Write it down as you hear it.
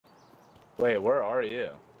Wait, where are you?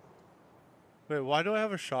 Wait, why do I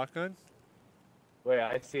have a shotgun? Wait,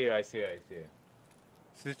 I see you, I see you, I see you.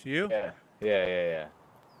 Is it you? Yeah, yeah.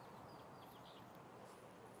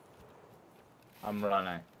 I'm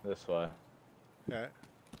running this way. Yeah.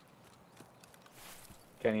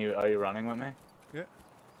 Are you running with me? Yeah.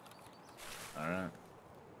 Alright.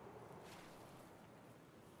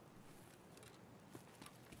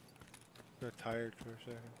 Got tired for a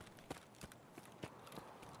second.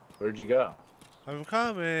 Where'd you go? I'm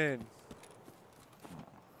coming.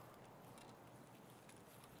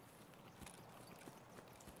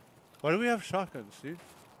 Why do we have shotguns, dude?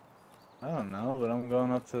 I don't know, but I'm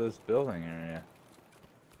going up to this building area.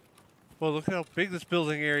 Well, look at how big this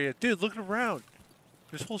building area. Dude, look around.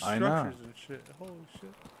 There's whole I know. structures and shit. Holy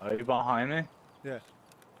shit. Are you behind me? Yeah.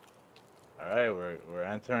 Alright, we're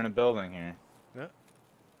entering a building here. Yeah.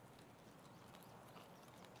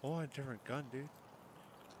 Oh, a different gun, dude.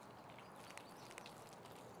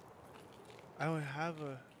 I don't have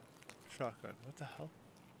a shotgun. What the hell?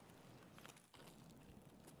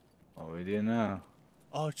 What we do now?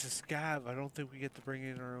 Oh, it's a scab. I don't think we get to bring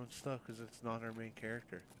in our own stuff because it's not our main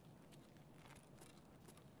character.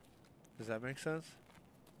 Does that make sense?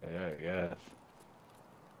 Yeah, I guess.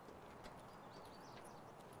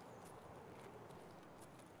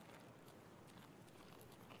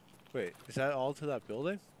 Wait, is that all to that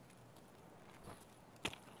building?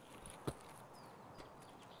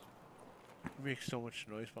 You make so much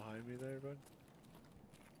noise behind me there, bud.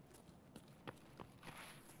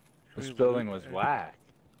 This building was whack.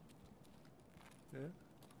 Yeah?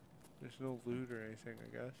 There's no loot or anything,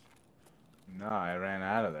 I guess. No, I ran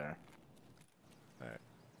out of there. Alright.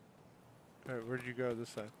 Alright, where'd you go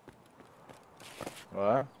this time?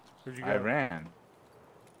 What? Where'd you go? I ran.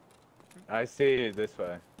 I see you this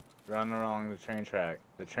way. Run along the train track.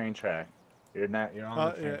 The train track. You're on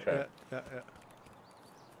the train track. Yeah.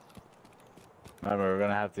 Remember, we're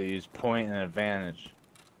gonna have to use point and advantage.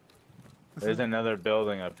 There's another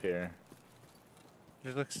building up here.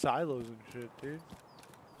 There's like silos and shit, dude.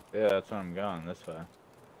 Yeah, that's where I'm going, this way.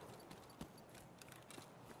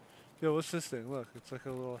 Yo, what's this thing? Look, it's like a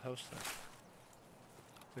little house thing.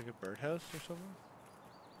 It's like a birdhouse or something?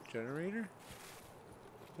 Generator?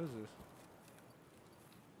 What is this?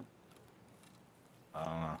 I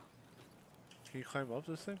don't know. Can you climb up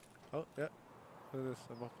this thing? Oh, yeah. Look at this,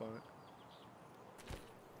 I'm up on it.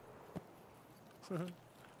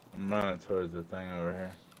 I'm running towards the thing over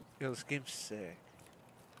here. Yo, this game's sick.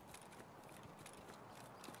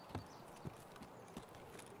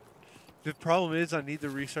 The problem is I need to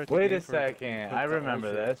restart the game. Wait a second. I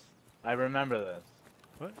remember this. I remember this.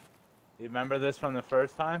 What? You remember this from the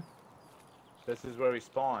first time? This is where we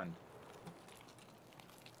spawned.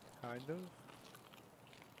 Kind of.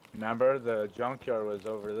 Remember, the junkyard was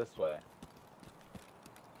over this way.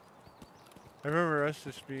 I remember us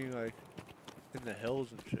just being like in the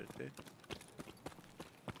hills and shit, dude.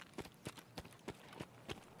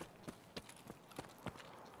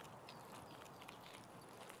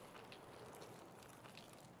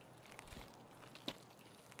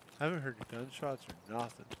 I haven't heard gunshots or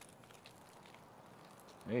nothing.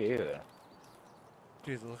 Me either.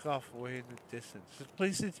 Dude, look off way in the distance. This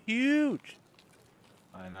place is huge!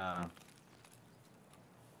 I know.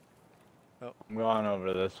 Oh. I'm going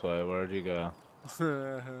over this way. Where'd you go?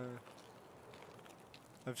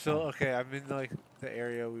 I'm still, okay, I'm in like the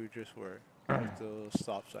area we just were. Like the little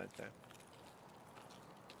stop sign thing.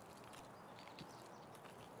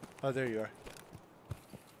 Oh, there you are.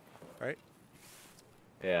 Right?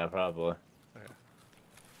 Yeah, probably. Okay.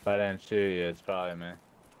 If I didn't shoot you, it's probably me.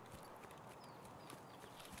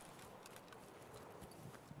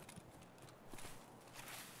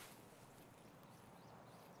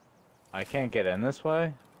 I can't get in this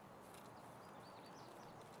way?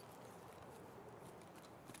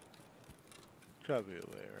 Gotta be a way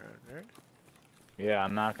around, right? Yeah,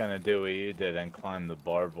 I'm not gonna do what you did and climb the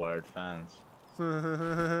barbed wire fence.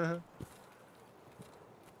 Fucking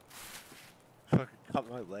cut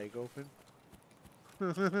my leg open.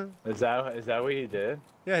 Is that what you did?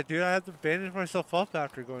 Yeah, dude, I had to bandage myself up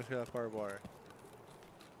after going through that barbed wire.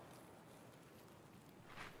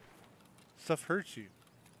 Stuff hurts you.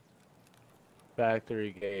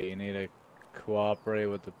 Factory gate. You need to cooperate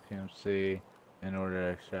with the PMC in order to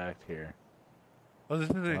extract here. Oh, this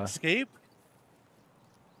is an escape?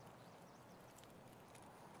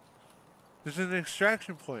 This is an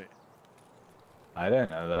extraction point. I didn't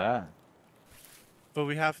know that. But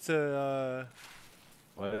we have to,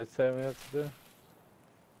 What did it say we have to do?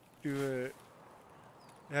 do it.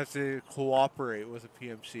 We have to cooperate with a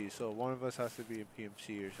PMC, so one of us has to be a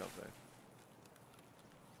PMC or something.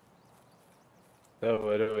 So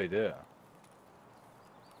what do we do?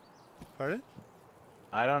 Pardon?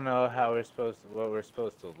 I don't know how what we're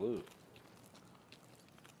supposed to loot.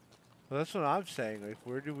 Well, that's what I'm saying. Like,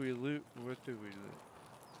 where do we loot? What do we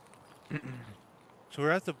loot? So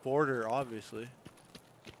we're at the border, obviously.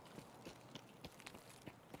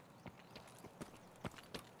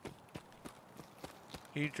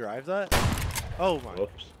 Can you drive that? Oh my.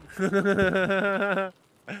 Whoops.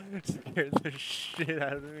 Scared the shit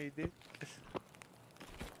out of me, dude.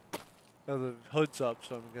 Oh, the hood's up,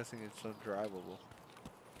 so I'm guessing it's undrivable.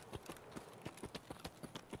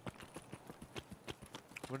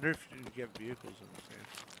 Wonder if you can get vehicles in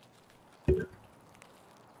this game.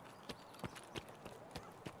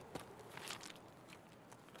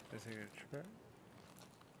 Anything in a trap?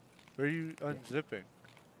 Where are you unzipping?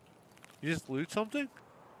 You just loot something?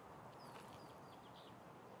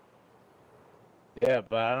 Yeah,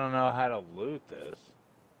 but I don't know how to loot this.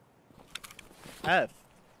 F.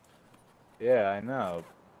 Yeah, I know.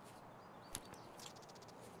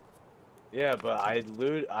 Yeah, but I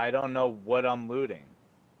don't know what I'm looting.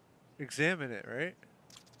 Examine it, right?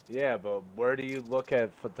 Yeah, but where do you look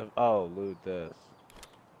at for the... Oh, loot this.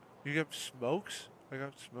 You got smokes? I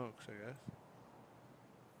got smokes, I guess.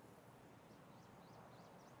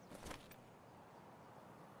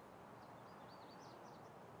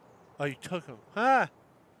 Oh, you took them. Ah!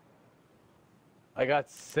 I got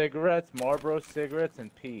cigarettes, Marlboro cigarettes,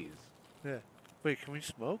 and peas. Yeah. Wait, can we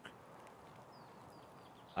smoke?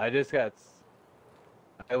 I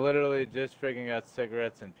literally just freaking got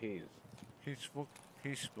cigarettes and peas. Can you smoke?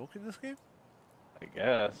 Can you smoke in this game? I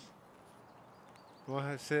guess. You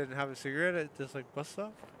want to sit and have a cigarette at this like bus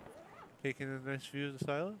stop, taking a nice view of the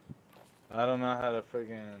silence? I don't know how to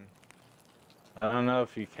freaking... I don't know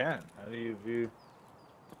if you can. How do you view...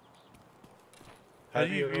 How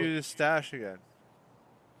do you view the stash again?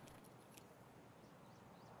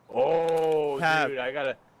 Oh, Tab. dude, I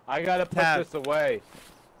gotta put Tab. this away.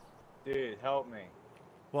 Dude, help me.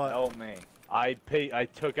 What? Help me. I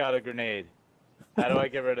took out a grenade. How do I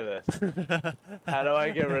get rid of this? How do I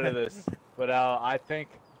get rid of this? I think...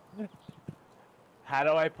 How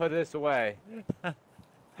do I put this away?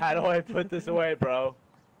 How do I put this away, bro?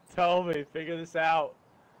 Tell me. Figure this out.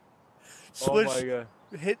 Switch. Oh my god.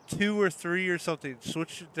 Hit 2 or 3 or something.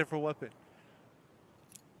 Switch to a different weapon.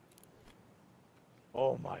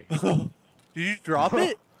 Oh my god. Did you drop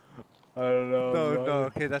it? I don't know. No, bro. no.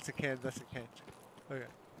 Okay, that's a can. That's a can. Okay.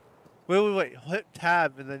 Wait. Hit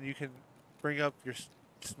tab and then you can bring up your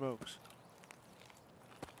smokes.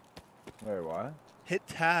 Wait, what? Hit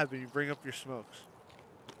tab and you bring up your smokes.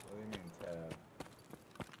 What do you mean tab?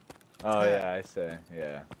 Oh Tab. yeah, I say.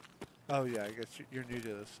 Yeah. Oh yeah, I guess you're new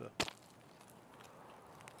to this, so.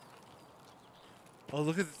 Oh,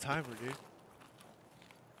 look at the timer, dude.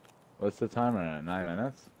 What's the timer at? 9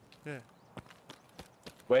 minutes? Yeah.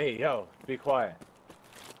 Wait, yo, be quiet.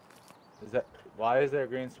 Why is there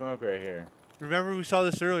green smoke right here? Remember we saw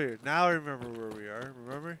this earlier. Now I remember where we are.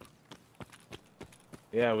 Remember?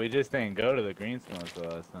 Yeah, we just didn't go to the green smoke the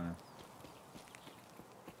last time.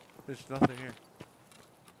 There's nothing here.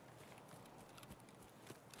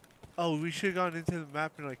 Oh, we should have gone into the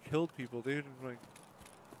map and like killed people, dude. And, like,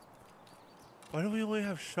 why do we only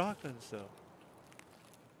have shotguns though?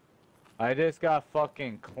 I just got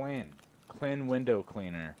fucking Clean window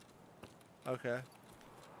cleaner. Okay.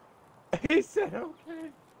 He said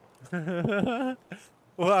okay.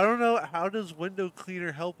 Well, I don't know. How does window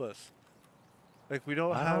cleaner help us? Like, we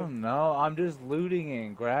don't I have... don't know. I'm just looting it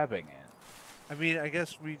and grabbing it. I mean, I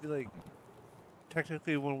guess we, like...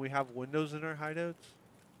 Technically, when we have windows in our hideouts...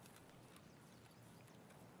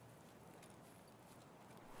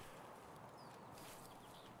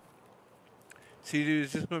 See, dude,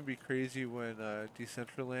 it's just going to be crazy when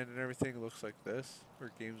Decentraland and everything looks like this.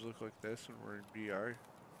 Or games look like this when we're in VR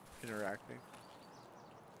interacting.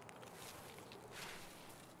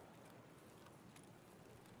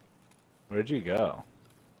 Where'd you go?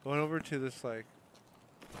 Going over to this, like...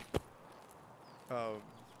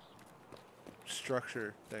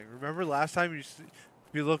 structure thing. Remember last time if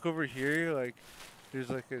you look over here, like, there's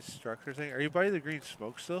like a structure thing. Are you by the green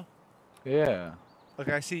smoke still? Yeah.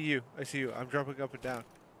 Okay, I see you. I see you. I'm jumping up and down.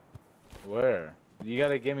 Where? You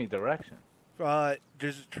gotta give me direction.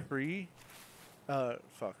 There's a tree.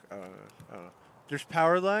 Fuck. I don't know. There's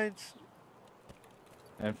power lines.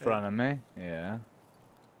 In front of me? Yeah.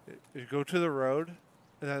 You go to the road,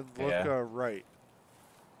 and then look right.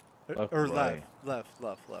 Look Or right. left.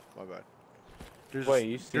 My bad. Wait,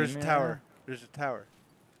 you see There's me a tower. There's a tower.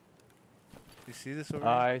 You see this over here?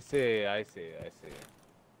 I see.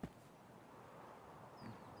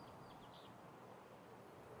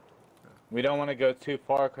 We don't want to go too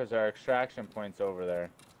far because our extraction point's over there.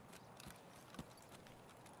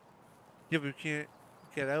 Yeah, but we can't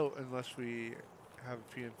get out unless we have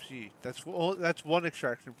a PMC. That's one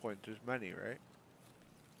extraction point. There's many, right?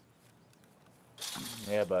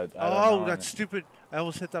 Yeah, but I don't know. Oh, that's stupid. I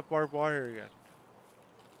almost hit that barbed wire again.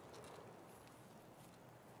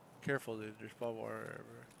 Careful, dude. There's barbed wire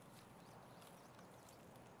everywhere.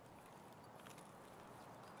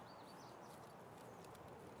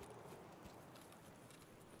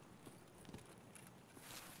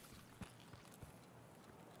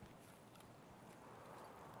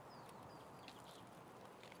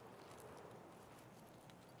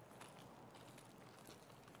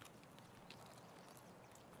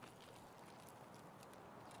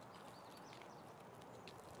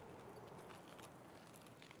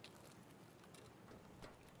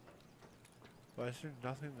 Why is there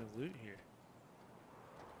nothing to loot here?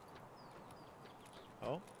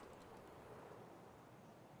 Oh?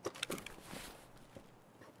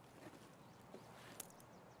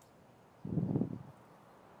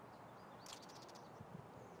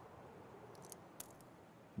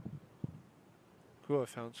 Cool, I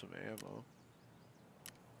found some ammo.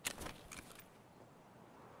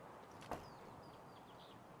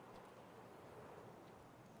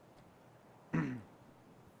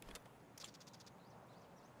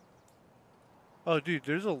 Oh, dude,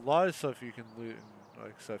 there's a lot of stuff you can loot and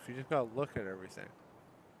like stuff. You just gotta look at everything.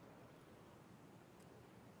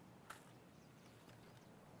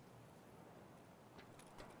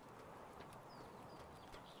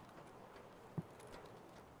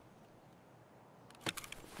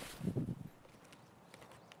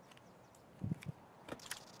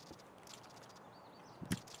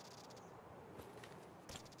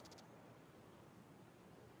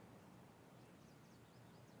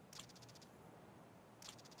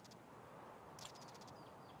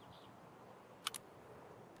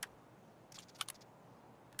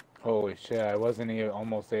 Holy shit, I wasn't even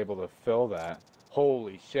almost able to fill that.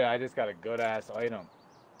 Holy shit, I just got a good ass item.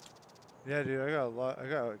 Yeah, dude, I got a lot. I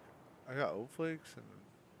got oat flakes and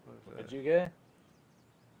what is What'd that? you get?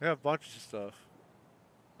 I got a bunch of stuff.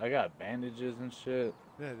 I got bandages and shit.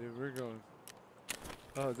 Yeah, dude, we're going.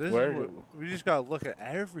 Oh, this Where is what we just gotta look at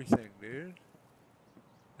everything, dude.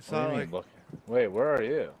 It's What do not you like mean, look? Wait, where are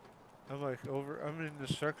you? I'm like over. I'm in the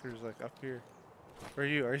structures, like up here. Where are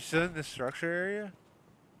you? Are you still in the structure area?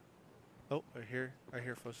 Oh, I hear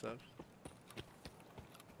footsteps.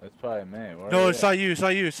 That's probably me. Where No, are it's you? not you. It's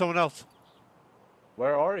not you. It's someone else.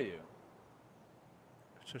 Where are you?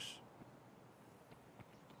 It's just.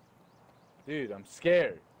 Dude, I'm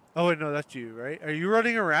scared. Oh wait, no, that's you, right? Are you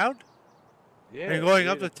running around? Yeah. Are you going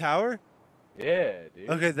dude. up the tower? Yeah, dude.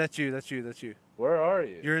 Okay, that's you. That's you. That's you. Where are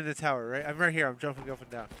you? You're in the tower, right? I'm right here. I'm jumping up and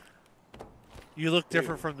down. You look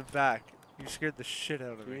different from the back. You scared the shit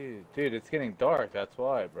out of me. Dude, it's getting dark. That's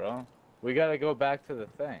why, bro. We gotta go back to the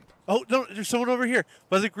thing. Oh no, there's someone over here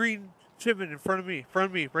by the green shipment in front of me. In front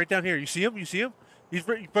of me, right down here. You see him? You see him? He's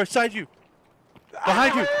right beside you.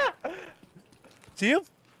 Behind you. See him?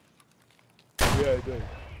 Yeah, I do.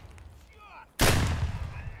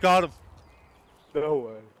 Got him. No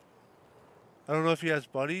way. I don't know if he has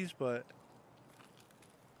buddies, but.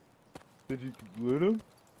 Did you loot him?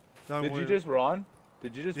 No, Did you just run?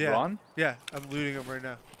 Did you just run? Yeah, I'm looting him right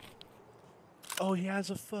now. Oh, he has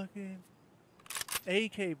a fucking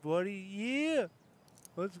AK, buddy. Yeah.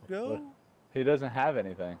 Let's go. What? He doesn't have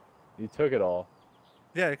anything. You took it all.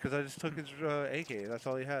 Yeah, because I just took his AK. That's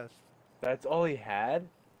all he has. That's all he had?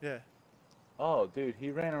 Yeah. Oh, dude,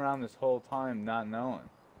 he ran around this whole time not knowing.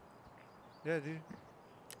 Yeah, dude.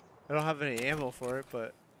 I don't have any ammo for it,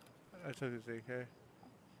 but I took his AK.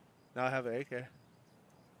 Now I have an AK.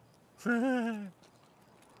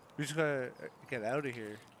 We just gotta get out of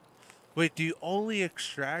here. Wait, do you only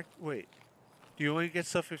extract? Wait, do you only get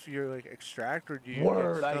stuff if you're like extract, or do you?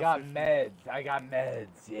 Word, I got meds. I got meds.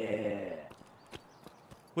 Yeah.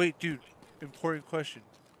 Wait, dude. Important question.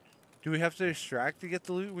 Do we have to extract to get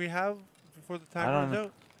the loot we have before the time runs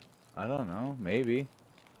out? I don't know. Maybe.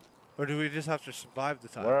 Or do we just have to survive the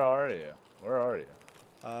time? Where are you? Where are you?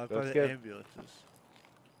 By the ambulances.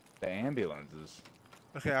 The ambulances.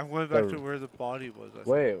 Okay, I'm going back to where the body was.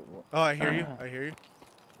 Wait. Oh, I hear you. I hear you.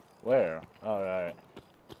 Where? All right.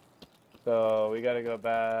 So we gotta go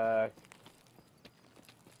back.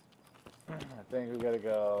 I think we gotta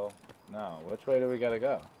go. No, which way do we gotta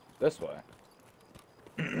go? This way.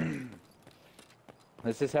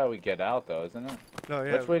 This is how we get out, though, isn't it? No,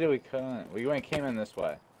 yeah. Which way do we come in? We came in this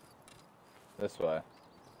way. This way.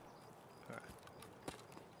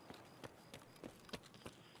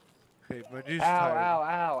 Okay, my dude's ow, tired. ow,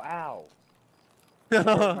 ow, ow.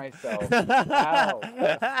 hurt myself. Ow.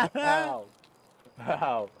 Ow.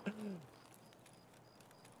 Ow.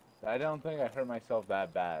 I don't think I hurt myself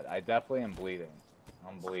that bad. I definitely am bleeding.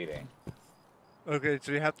 I'm bleeding. Okay,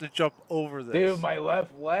 so you have to jump over this. Dude, my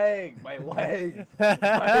left leg! My legs!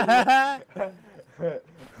 My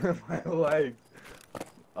legs!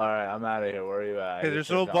 Alright, I'm out of here. Where are you at? Okay, there's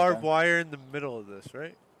no barbed wire in the middle of this,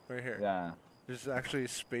 right? Right here. Yeah. There's actually a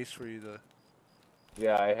space for you to...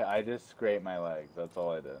 Yeah, I just scraped my legs. That's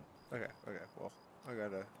all I did. Okay, well, I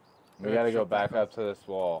gotta... We gotta go back up to this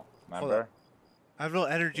wall. Remember? I have no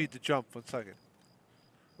energy to jump. 1 second.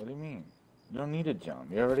 What do you mean? You don't need to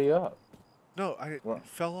jump. You're already up. No, I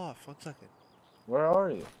fell off. 1 second. Where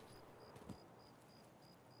are you?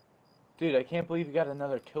 Dude, I can't believe you got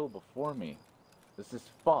another kill before me. This is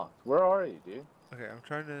fucked. Where are you, dude? Okay, I'm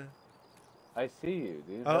trying to... I see you,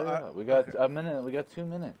 dude. Oh, we got a minute. We got 2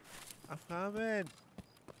 minutes. I'm coming.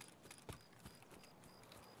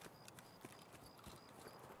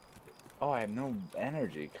 Oh, I have no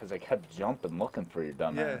energy because I kept jumping looking for your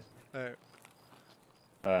dumb ass. Yeah,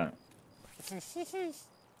 alright.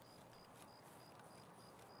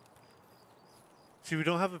 See, we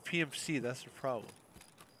don't have a PMC. That's the problem.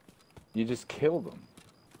 You just killed him.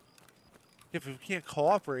 If we can't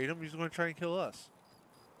cooperate him, he's going to try and kill us.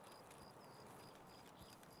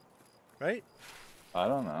 Right? I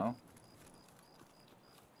don't know.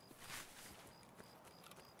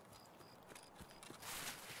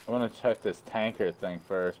 I want to check this tanker thing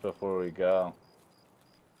first before we go.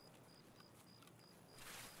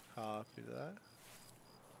 Copy that.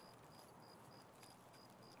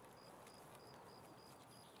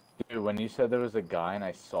 Dude, when you said there was a guy and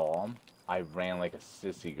I saw him, I ran like a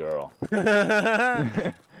sissy girl.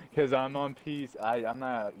 Because I'm on PC. I'm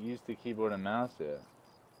not used to keyboard and mouse yet.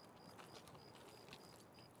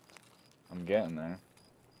 I'm getting there.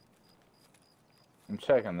 I'm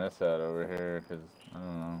checking this out over here because I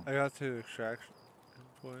don't know. I got to extraction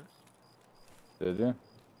point. Did you?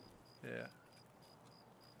 Yeah.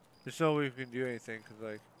 There's no way we can do anything because,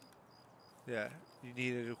 like, yeah, you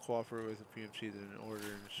needed to cooperate with a PMC in order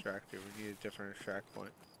to extract it. We need a different extract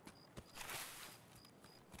point.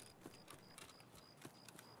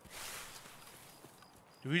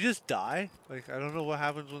 Do we just die? Like, I don't know what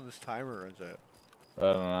happens when this timer runs out.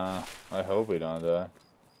 I don't know. I hope we don't die.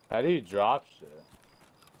 How do you drop shit?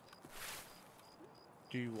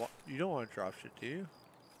 Do you don't want to drop shit, do you?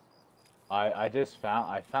 I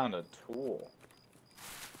found a tool.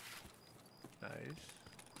 Nice.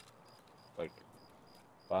 Like,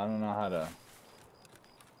 I don't know how to.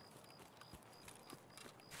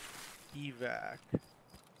 Evac.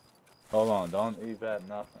 Hold on, don't evac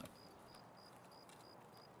nothing.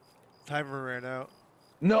 Timer ran out.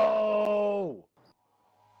 No!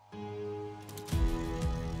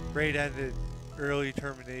 Raid ended. Early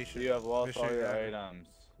termination. You have lost Mission all your ended. items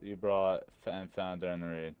you brought and found during the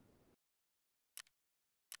raid.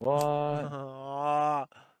 What?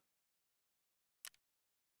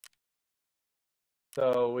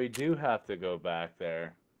 So we do have to go back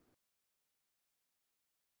there.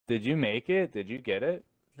 Did you make it? Did you get it?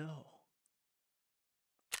 No.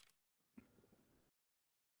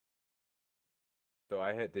 So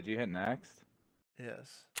did you hit next?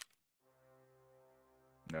 Yes.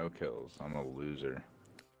 No kills. I'm a loser.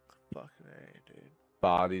 Fucking A, dude.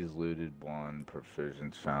 Bodies looted 1,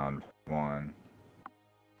 provisions found 1.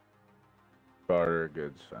 Barter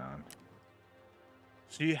goods found.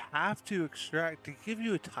 So you have to extract to give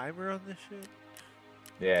you a timer on this shit?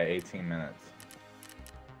 Yeah, 18 minutes.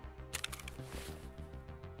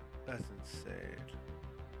 That's insane.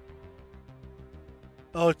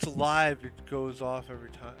 Oh, it's live. It goes off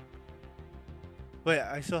every time. Wait,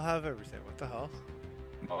 I still have everything. What the hell?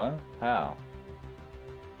 What? How?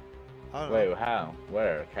 I don't Wait, know. how?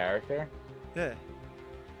 Where? Character? Yeah.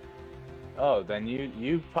 Oh, then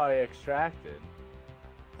you probably extracted.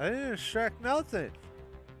 I didn't extract nothing.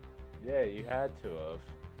 Yeah, you had to have.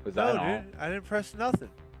 Was No, that all? dude. I didn't press nothing.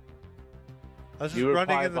 I was just You were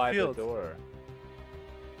running probably in the by field. the door.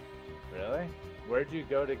 Really? Where'd you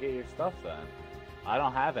go to get your stuff then? I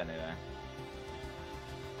don't have anything.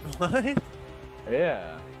 What?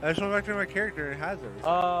 Yeah. I just went back to my character and it has everything.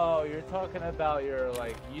 Oh, you're talking about your,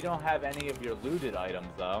 like, you don't have any of your looted items,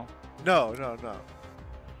 though. No.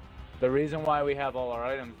 The reason why we have all our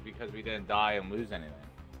items is because we didn't die and lose anything.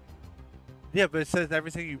 Yeah, but it says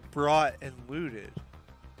everything you brought and looted.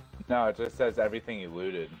 No, it just says everything you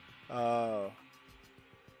looted. Oh.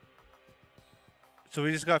 So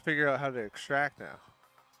we just gotta figure out how to extract now.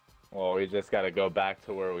 Well, we just gotta go back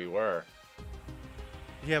to where we were.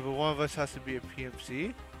 Yeah, but one of us has to be a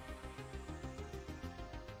PMC.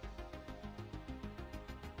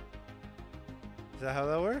 that how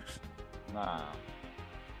that works? Nah.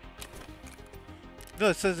 No,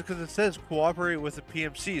 it says because it says cooperate with the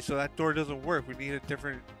PMC, so that door doesn't work. We need a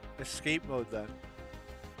different escape mode then.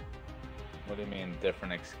 What do you mean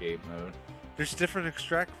different escape mode? There's different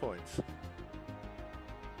extract points.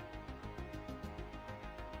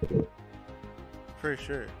 Pretty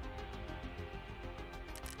sure.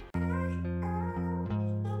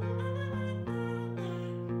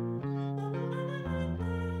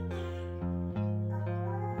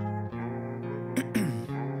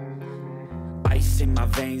 In my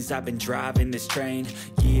veins, I've been driving this train.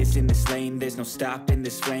 Years in this lane, there's no stopping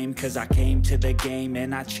this flame. Cause I came to the game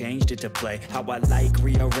and I changed it to play how I like,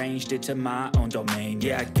 rearranged it to my own domain.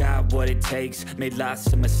 Yeah, I got what it takes, made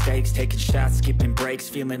lots of mistakes, taking shots, skipping breaks,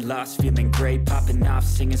 feeling lost, feeling great, popping off,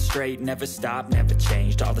 singing straight, never stopped, never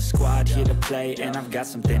changed. All the squad here to play and I've got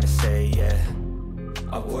something to say, yeah.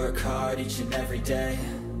 I work hard each and every day,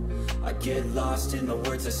 I get lost in the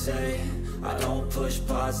words I say. I don't push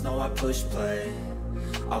pause, no I push play.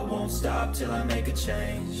 I won't stop till I make a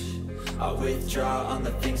change. I withdraw on the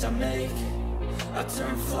things I make. I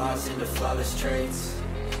turn flaws into flawless traits.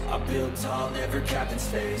 I build tall, never capped in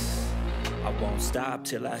space. I won't stop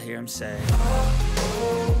till I hear him say, oh,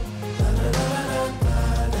 oh, la, la, la, la,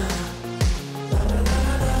 la, la.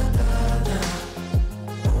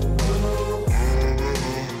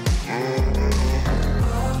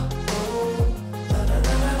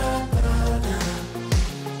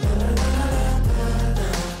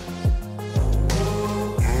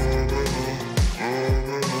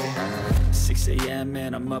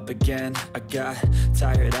 And I'm up again. I got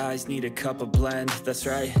tired eyes, need a cup of blend. That's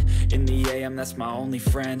right, in the AM, that's my only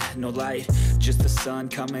friend. No light, just the sun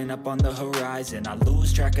coming up on the horizon. I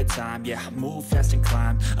lose track of time, yeah, I move fast and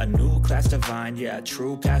climb a new class divine, yeah,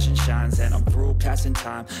 true passion shines. And I'm through passing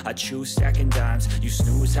time, I choose stacking dimes. You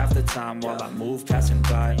snooze half the time while I move passing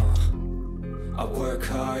by. I work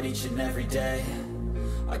hard each and every day,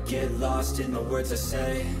 I get lost in the words I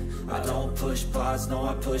say. I don't push pause, no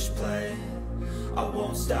I push play. I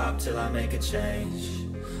won't stop till I make a change.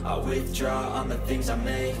 I withdraw on the things I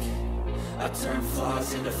make. I turn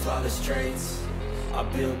flaws into flawless traits. I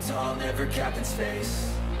build tall, never capped in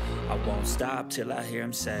space. I won't stop till I hear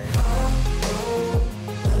him say, oh,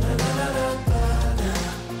 oh, la, la, la, la.